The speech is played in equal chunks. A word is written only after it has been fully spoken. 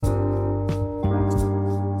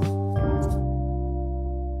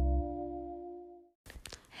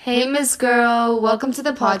Hey, Miss Girl. Welcome to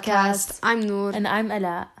the podcast. I'm Noor. And I'm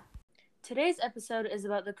Ala. Today's episode is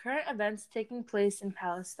about the current events taking place in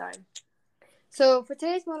Palestine. So for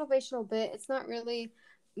today's motivational bit, it's not really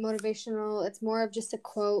motivational. It's more of just a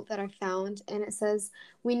quote that I found. And it says,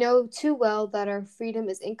 "We know too well that our freedom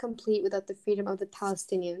is incomplete without the freedom of the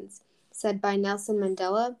Palestinians," said by Nelson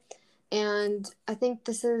Mandela. And I think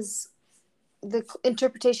this is the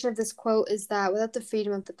interpretation of this quote is that without the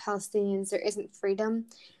freedom of the Palestinians, there isn't freedom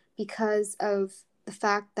because of the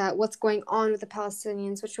fact that what's going on with the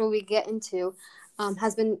Palestinians, which we get into,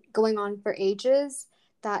 has been going on for ages,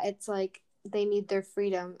 that it's like they need their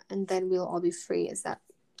freedom and then we'll all be free. Is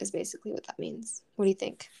basically what that means. What do you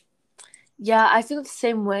think? Yeah, I feel the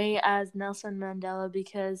same way as Nelson Mandela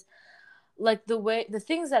because like the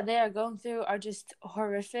things that they are going through are just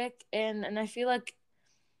horrific, and I feel like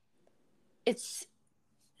it's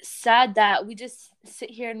sad that we just sit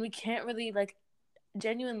here and we can't really like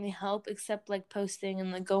genuinely help except like posting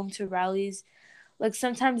and like going to rallies. Like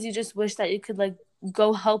sometimes you just wish that you could like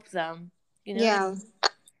go help them, you know? Yeah.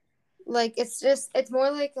 Like it's more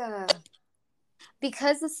like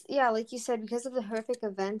because it's, yeah, like you said, because of the horrific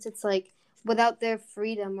events, it's like without their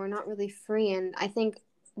freedom we're not really free. And I think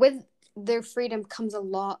with their freedom comes a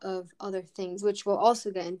lot of other things, which we'll also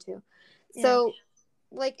get into. So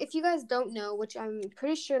like, if you guys don't know, which I'm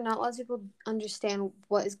pretty sure not a lot of people understand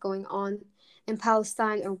what is going on in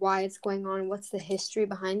Palestine or why it's going on, what's the history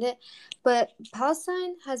behind it, but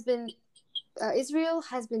Israel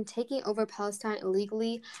has been taking over Palestine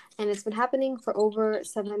illegally, and it's been happening for over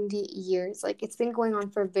 70 years. Like, it's been going on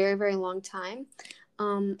for a very, very long time.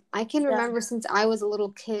 I can remember since I was a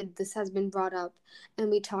little kid, this has been brought up,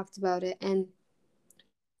 and we talked about it, and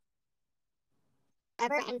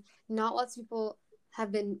not lots of people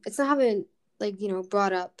it's not having, like,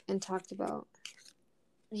 brought up and talked about.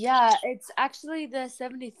 Yeah, it's actually the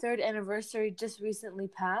 73rd anniversary just recently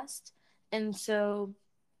passed. And so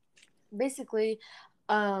basically,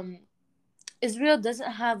 Israel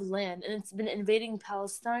doesn't have land and it's been invading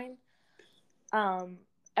Palestine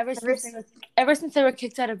ever since they were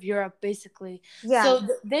kicked out of Europe, basically. Yeah. So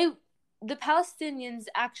the Palestinians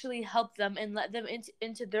actually helped them and let them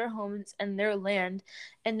into their homes and their land,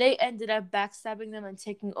 and they ended up backstabbing them and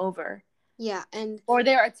taking over. Yeah, or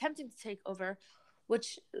they are attempting to take over,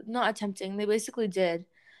 which not attempting, they basically did.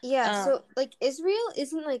 Yeah, so like Israel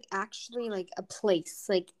isn't like actually like a place.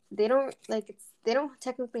 Like they don't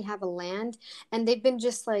technically have a land, and they've been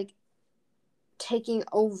just like taking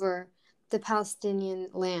over the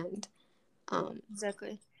Palestinian land.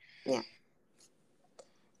 Exactly. Yeah.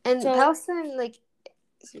 And So, Palestine, like,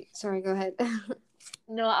 sorry, go ahead.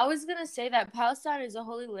 no, I was gonna say that Palestine is a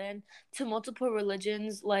holy land to multiple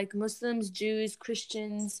religions, like Muslims, Jews,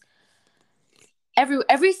 Christians.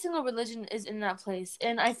 Every single religion is in that place,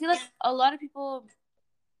 and I feel like a lot of people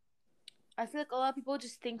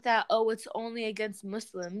just think that, oh, it's only against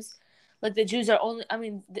Muslims, like the Jews are only. I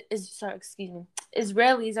mean,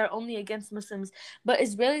 Israelis are only against Muslims, but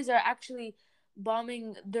Israelis are actually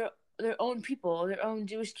bombing their own people, their own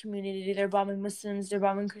Jewish community. They're bombing Muslims. They're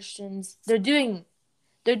bombing Christians. They're doing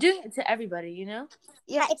it to everybody, you know?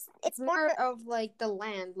 Yeah, it's more of like the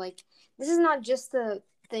land. Like, this is not just the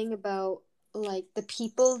thing about like the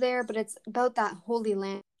people there, but it's about that holy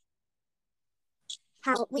land.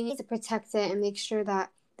 How we need to protect it and make sure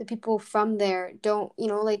that the people from there don't,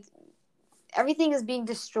 like, everything is being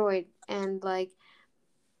destroyed, and like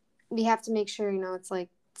we have to make sure, it's like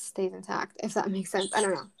stays intact, if that makes sense. I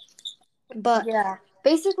don't know. But yeah,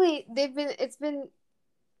 basically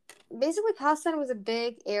Palestine was a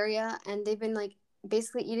big area, and they've been like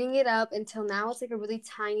basically eating it up until now it's like a really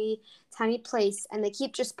tiny place, and they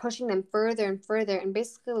keep just pushing them further and further. And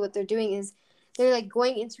basically what they're doing is they're like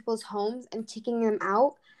going into people's homes and kicking them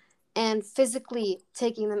out and physically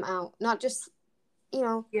taking them out, not just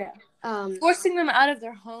forcing them out of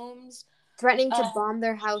their homes, threatening to bomb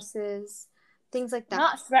their houses, things like that.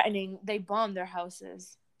 Not threatening, they bomb their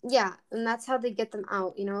houses. Yeah, and that's how they get them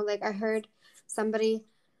out. Like I heard somebody,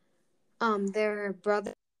 their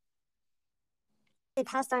brother in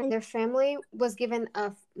Palestine, their family was given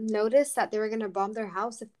a notice that they were going to bomb their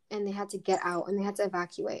house, and they had to get out and they had to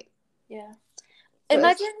evacuate. Yeah. So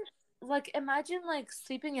imagine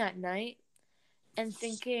sleeping at night and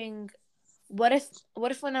thinking, what if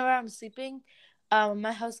whenever I'm sleeping,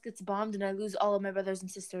 my house gets bombed and I lose all of my brothers and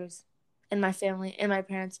sisters and my family and my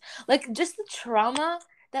parents. Like, just the trauma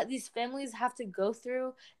that these families have to go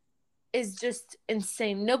through is just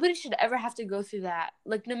insane. Nobody should ever have to go through that.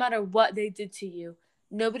 Like, no matter what they did to you.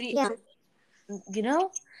 Nobody, yeah. you know?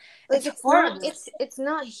 Like, it's horrible. It's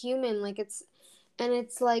not human. Like, And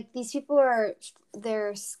it's like these people are,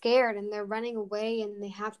 they're scared and they're running away and they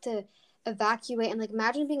have to evacuate. And like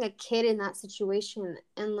imagine being a kid in that situation,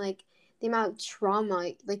 and like the amount of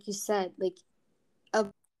trauma, like you said, like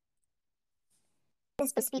of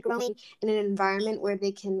supposed to be growing in an environment where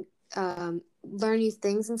they can learn new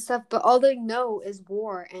things and stuff, but all they know is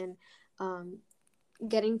war and um,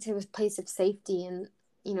 getting to a place of safety, and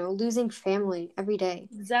losing family every day.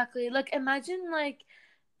 Exactly. Like imagine like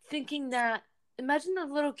thinking that imagine the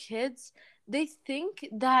little kids, they think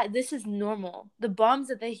that this is normal. The bombs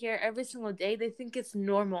that they hear every single day, they think it's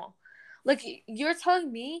normal. Like you're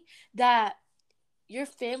telling me that your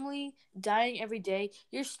family dying every day,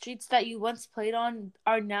 your streets that you once played on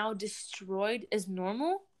are now destroyed is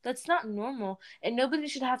normal? That's not normal. And nobody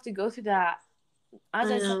should have to go through that. As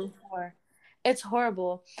I I said know. before, it's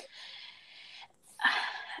horrible.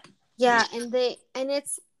 Yeah, and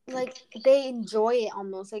it's like they enjoy it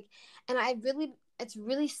almost, like, and I really, it's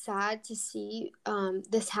really sad to see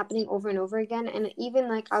this happening over and over again. And even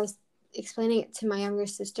like I was explaining it to my younger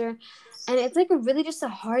sister, and it's like a really just a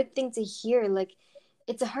hard thing to hear. Like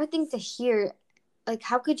it's a hard thing to hear. Like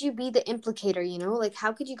how could you be the implicator, like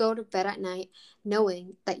how could you go to bed at night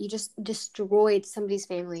knowing that you just destroyed somebody's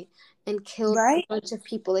family and killed a Right? bunch of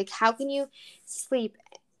people? Like how can you sleep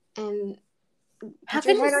and How put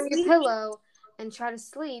your can you head on your sleep? pillow and try to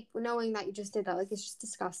sleep knowing that you just did that? Like it's just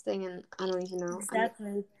disgusting, and I don't even know.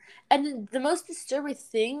 Exactly. And the most disturbing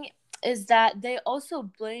thing is that they also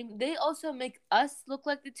make us look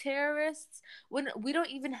like the terrorists when we don't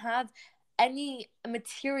even have any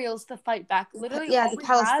materials to fight back. Literally Yeah, all the we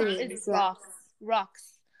have is Palestinians. Yeah,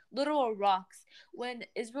 rocks. Literal rocks. When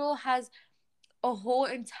Israel has a whole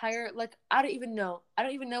entire like I don't even know. I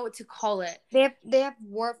don't even know what to call it. they have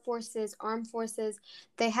war forces, armed forces.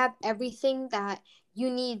 They have everything that you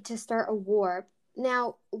need to start a war.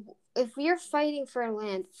 Now, if you're fighting for a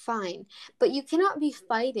land, fine, but you cannot be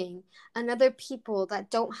fighting another people that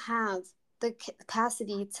don't have the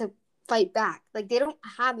capacity to fight back. Like they don't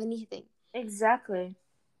have anything. Exactly.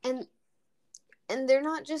 And and they're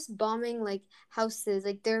not just bombing like houses,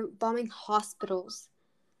 like they're bombing hospitals,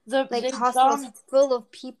 like They hospitals bombed. full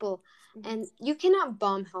of people. And you cannot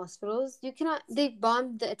bomb hospitals. You cannot, they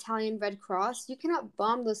bombed the Italian Red Cross. You cannot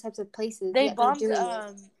bomb those types of places, They yet they're bombed doing it.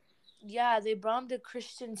 yeah, they bombed a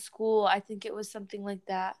Christian school. I think it was something like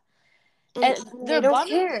that. and, And and they they're don't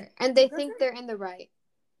bombing care, and they think doesn't they're in the right.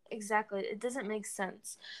 exactly. It doesn't make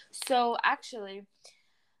sense. So actually,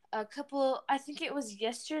 I think it was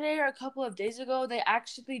yesterday or a couple of days ago, they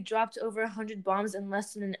actually dropped over 100 bombs in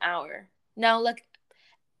less than an hour. Now, like,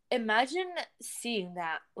 imagine seeing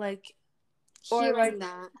that, like, or Hearing like,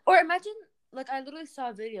 that. or imagine, like, I literally saw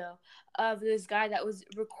a video of this guy that was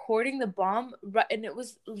recording the bomb, right, and it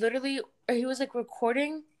was literally, or he was like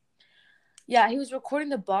recording. Yeah, he was recording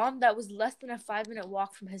the bomb that was less than a 5 minute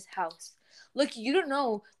walk from his house. Look, you don't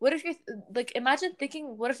know. What if you're like, imagine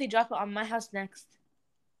thinking, what if they drop it on my house next?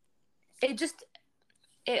 It just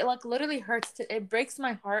it like literally hurts to it breaks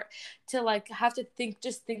my heart to like have to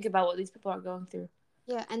think about what these people are going through.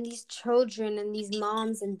 Yeah, and these children and these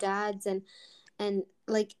moms and dads, and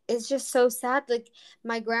like it's just so sad. Like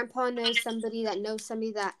my grandpa knows somebody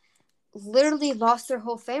that literally lost their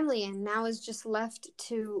whole family and now is just left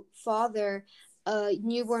to father a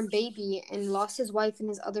newborn baby, and lost his wife and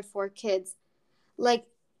his other four kids. Like,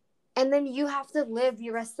 and then you have to live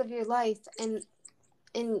the rest of your life, and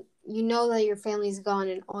you know that your family's gone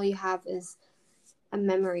and all you have is a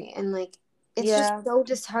memory. And like it's just Yeah. so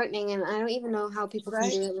disheartening, and I don't even know how people can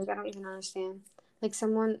Right. do it. Like I don't even understand. Like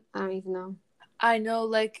someone, I don't even know. I know,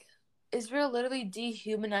 like Israel literally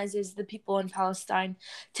dehumanizes the people in Palestine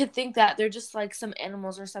to think that they're just like some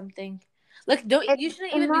animals or something. Like don't and, you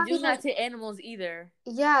shouldn't and even be not doing even, that to animals either.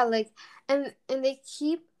 yeah, like, and they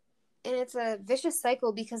keep, and it's a vicious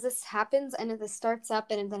cycle because this happens and it starts up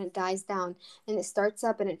and then it dies down, and it starts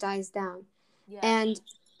up and it dies down. Yeah. And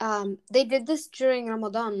they did this during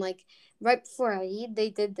Ramadan, like right before Eid they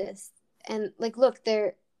did this. And like look,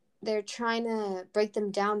 they're trying to break them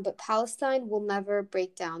down, but Palestine will never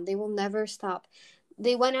break down. They will never stop.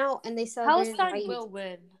 They went out and they celebrated Palestine Eid. will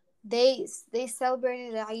win. They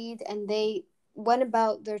celebrated Eid, and they went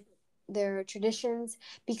about their traditions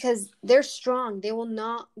because they're strong. They will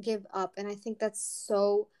not give up, and I think that's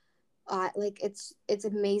so like it's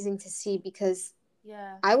amazing to see, because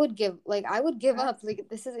Yeah. I would give Right. up. Like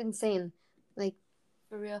this is insane. Like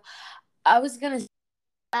For real. I was gonna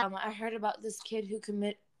I heard about this kid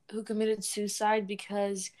who committed suicide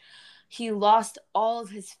because he lost all of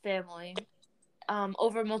his family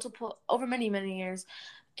over many years.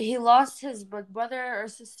 he lost his brother or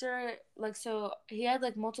sister, like, so he had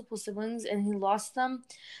like multiple siblings and he lost them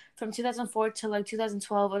from 2004 to like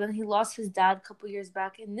 2012, and then he lost his dad a couple years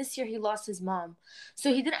back, and this year he lost his mom.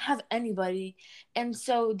 So he didn't have anybody, and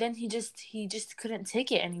so then he just couldn't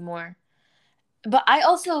take it anymore. But I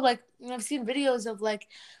also, like, I've seen videos of like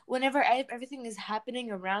whenever everything is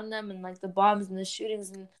happening around them, and like the bombs and the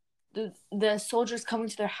shootings and the soldiers coming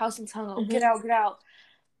to their house and telling them, "Oh, get Mm-hmm. out, get out."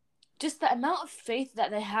 Just the amount of faith that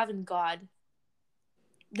they have in God,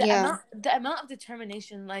 Yeah. the amount of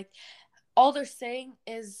determination, like all they're saying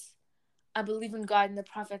is, I believe in God and the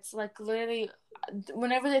prophets. Like literally,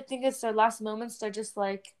 whenever they think it's their last moments, they're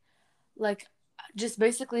like just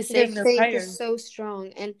basically Their saying their faith is prayers. so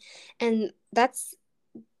strong, and that's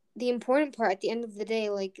the important part. At the end of the day,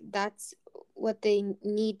 like, that's what they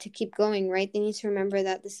need to keep going, right? They need to remember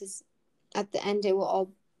that this is, at the end, it will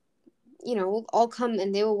all, will all come,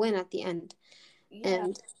 and they will win at the end. Yeah,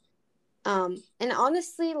 And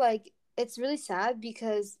honestly, like, it's really sad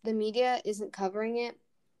because the media isn't covering it.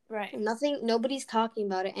 right. Nobody's talking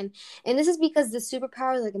about it, and this is because the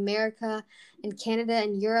superpowers like America and Canada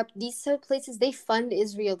and Europe, these places, they fund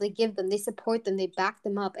Israel, they support them, they back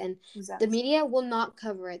them up, and the Exactly. media will not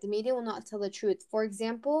cover it. The media will not tell the truth. For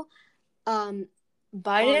example, um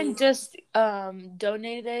Biden on just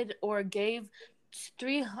donated or gave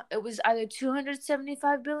three. It was either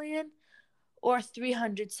 275 billion or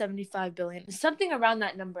 375 billion, something around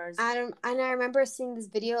that numbers. Adam, and I remember seeing this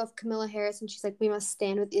video of Camilla Harris, and she's like, "We must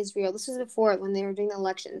stand with Israel." This was before, when they were doing the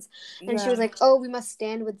elections, and she was Yeah. like, "Oh, we must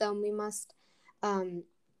stand with them. We must, um,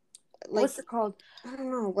 What's like, it called? I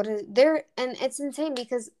don't know what is there." And it's insane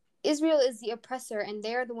because Israel is the oppressor, and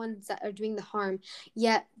they are the ones that are doing the harm.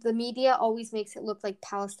 Yet the media always makes it look like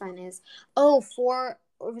Palestine is. Oh, 4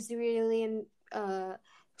 Israeli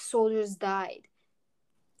soldiers died,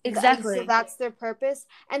 and so Exactly. that's their purpose,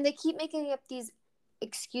 and they keep making up these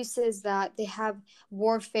excuses that they have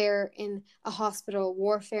warfare in a hospital,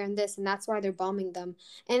 warfare in this, and that's why they're bombing them,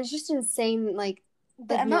 and it's just insane. The Like,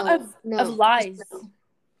 amount no, of no, just lies. no.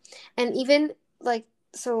 And even, like,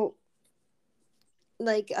 so,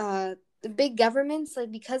 like, the big governments,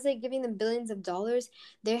 like, because they're giving them billions of dollars,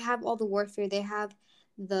 they have all the warfare, they have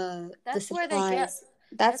the That's where they get. supplies.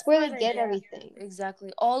 That's That's where where they they get get everything.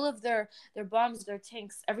 exactly all of their bombs, their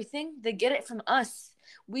tanks, everything. They get it from us.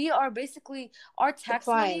 We are basically, our tax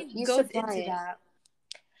Supply it. money You goes supply into it. that.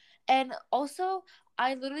 And also,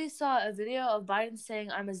 I literally saw a video of Biden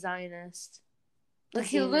saying, "I'm a Zionist." A Like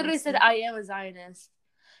he literally Zionist. said, "I am a Zionist."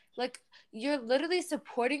 Like, you're literally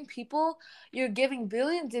supporting people. You're giving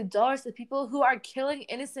billions of dollars to people who are killing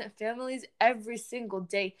innocent families every single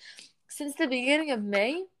day. Since the beginning of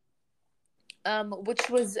May, which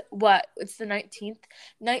was what? It's the 19th.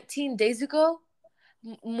 19 days ago,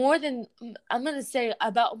 more than, I'm gonna say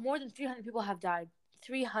about more than 300 people have died.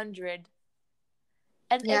 300.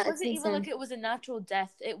 And Yeah, it it's wasn't even like insane. it was a natural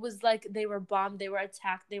death. It was like they were bombed, they were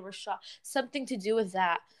attacked, they were shot. Something to do with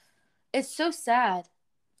that. It's so sad.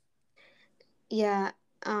 Yeah.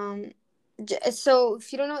 So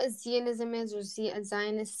if you don't know what Zionism is, or a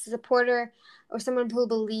Zionist supporter, or someone who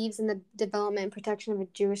believes in the development and protection of a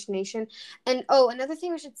Jewish nation. And oh, another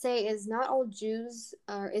thing we should say is not all Jews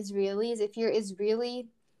are Israelis. If you're Israeli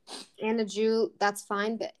and a Jew, that's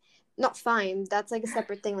fine, but not fine. That's like a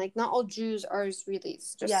separate thing. Like, not all Jews are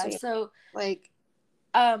Israelis. Just so Yeah, you know. so Like,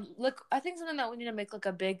 look, I think something that we need to make like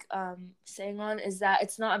a big saying on is that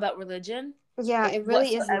it's not about religion, yeah, like it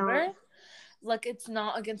really is not. whatsoever. Like, it's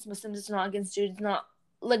not against Muslims, it's not against Jews, it's not,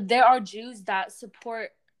 like, there are Jews that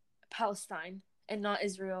support Palestine and not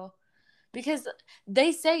Israel, because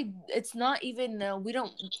they say it's not even we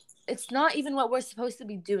don't, it's not even what we're supposed to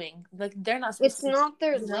be doing. Like, they're not supposed It's to be, not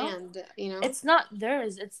their you know, land. You know. it's not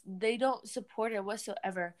theirs, it's, they don't support it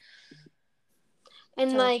whatsoever.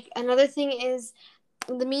 And, So like, another thing is,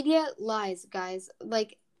 the media lies, guys.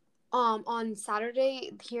 Like, on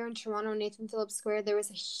Saturday here in Toronto, Nathan Phillips Square, there was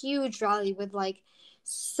a huge rally with, like,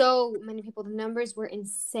 so many people. The numbers were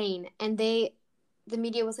insane, and the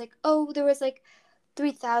media was like, "Oh, there was like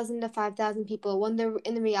 3,000 to 5,000 people." When there,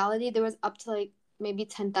 in the reality, there was up to like maybe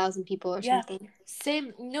 10,000 people or yeah, something.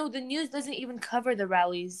 same, no, the news doesn't even cover the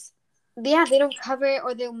rallies. Yeah, they don't cover it,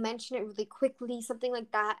 or they'll mention it really quickly, something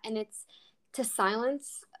like that, and it's to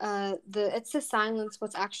silence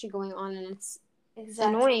what's actually going on, and it's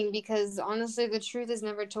Exactly. annoying because honestly, the truth is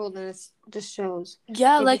never told, and it just shows.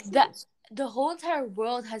 Yeah, It like just that. shows. The whole entire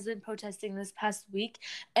world has been protesting this past week,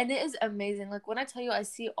 and it is amazing. Like, when I tell you, I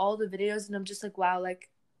see all the videos, and I'm just like, wow, like,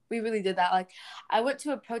 we really did that. Like, I went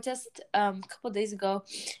to a protest a couple days ago,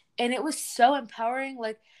 and it was so empowering.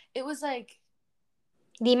 Like, it was like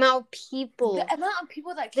The amount of The people, amount of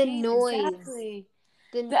people that the came, noise, exactly.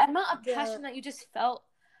 the The amount of the passion that you just felt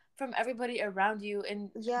from everybody around you,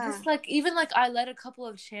 and yeah. just like even like I led a couple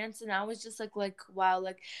of chants, and I was just like wow,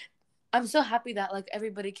 like I'm so happy that like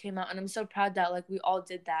everybody came out, and I'm so proud that like we all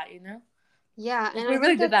did that, you know? Yeah, Like and we I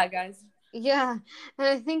really think did that's that, guys. yeah, and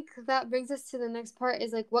I think that brings us to the next part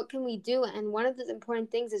is like what can we do? And one of the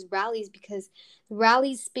important things is rallies because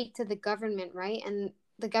rallies speak to the government, right? And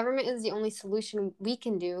the government is the only solution we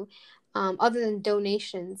can do, other than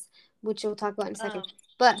donations, which we'll talk about in a second. Um,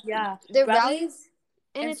 But yeah, the rallies, rallies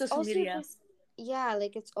and and it's social also media. just yeah,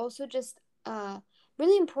 like it's also just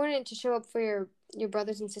really important to show up for your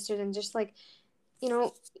brothers and sisters and just like you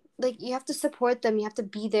know, like you have to support them, you have to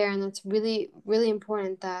be there, and it's really, really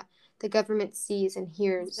important that the government sees and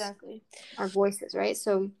hears Exactly. our voices, right?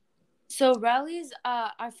 So, So rallies,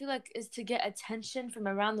 I feel like is to get attention from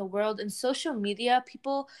around the world. And social media,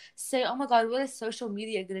 people say, "Oh my God, what is social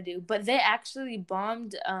media gonna do?" But they actually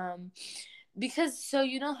bombed, because so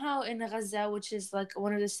you know how in Gaza, which is like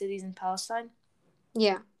one of the cities in Palestine,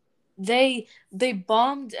 yeah. they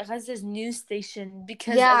bombed Gaza's news station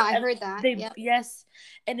because Yeah, of I heard that. they Yep. yes,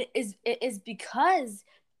 and it is because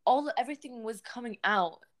everything was coming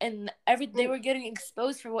out, and they And were getting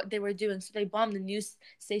exposed for what they were doing, so they bombed the news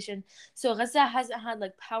station. So Gaza hasn't had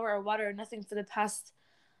like power or water or nothing for the past,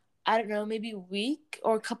 I don't know, maybe a week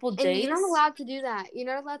or a couple and you're not days. allowed to do that.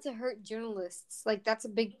 You're not allowed to hurt journalists. Like that's a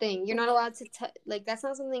big thing. You're not allowed to like that's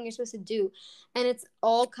not something you're supposed to do. And it's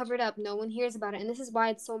all covered up. No one hears about it. And this is why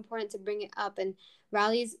it's so important to bring it up and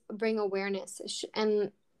rallies bring awareness.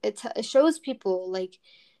 And it shows people like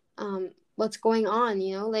what's going on,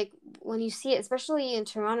 you know, like when you see it, especially in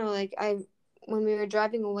Toronto, like I when we were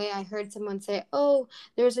driving away I heard someone say, oh,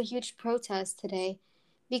 there was a huge protest today,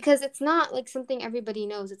 because it's not like something everybody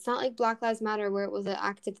knows. It's not like Black Lives Matter where it was an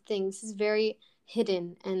active thing. This is very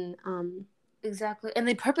hidden. And Exactly, and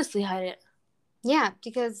they purposely hide it. yeah,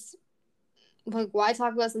 because like why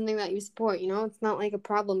talk about something that you support, you know? It's not like a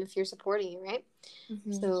problem if you're supporting it, right?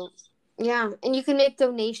 Hmm. So yeah, and you can make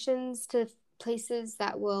donations to places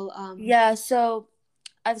that will Yeah, so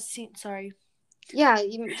I've seen. Sorry, yeah,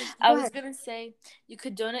 you just I go was ahead. gonna say you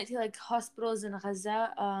could donate to like hospitals in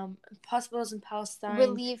Gaza, hospitals in Palestine,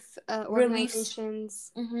 Relief reliefs,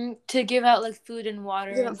 organizations, to give out like food and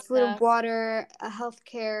water give out and food and stuff. water,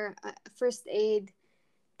 healthcare, first aid,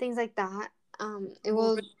 things like that. It Will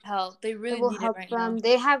will really help. They it really will need it help right them. now.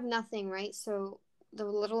 They have nothing, right? So the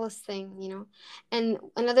littlest thing, you know. And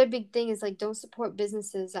another big thing is like don't support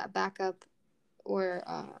businesses that back up or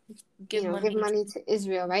Give give money. money to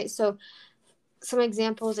Israel, right? So some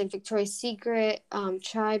examples like Victoria's Secret,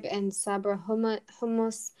 Tribe and Sabra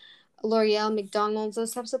Hummus, L'Oreal, McDonald's,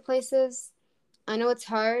 those types of places. I know it's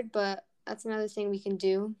hard, but that's another thing we can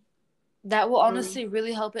do. That will Um, honestly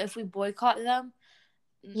really help it if we boycott them.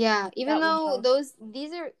 yeah, even That will though help.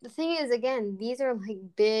 these are the thing is again, these are like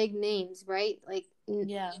big names, right?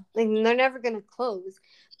 Yeah. like they're never gonna close,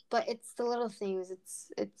 but it's the little things.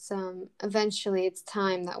 It's eventually it's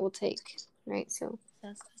time that will take, right? So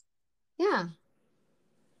Exactly. yeah,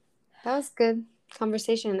 that was good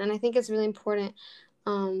conversation, and I think it's really important.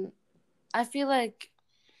 Um, I feel like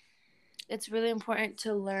it's really important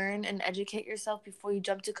to learn and educate yourself before you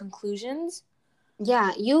jump to conclusions.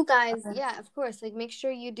 yeah, you guys, Uh, yeah, of course. Like, make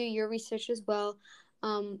sure you do your research as well.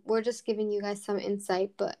 We're just giving you guys some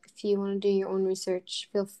insight, but if you want to do your own research,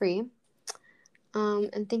 feel free.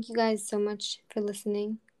 And thank you guys so much for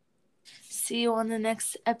listening. See you on the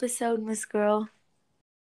next episode, Miss Girl.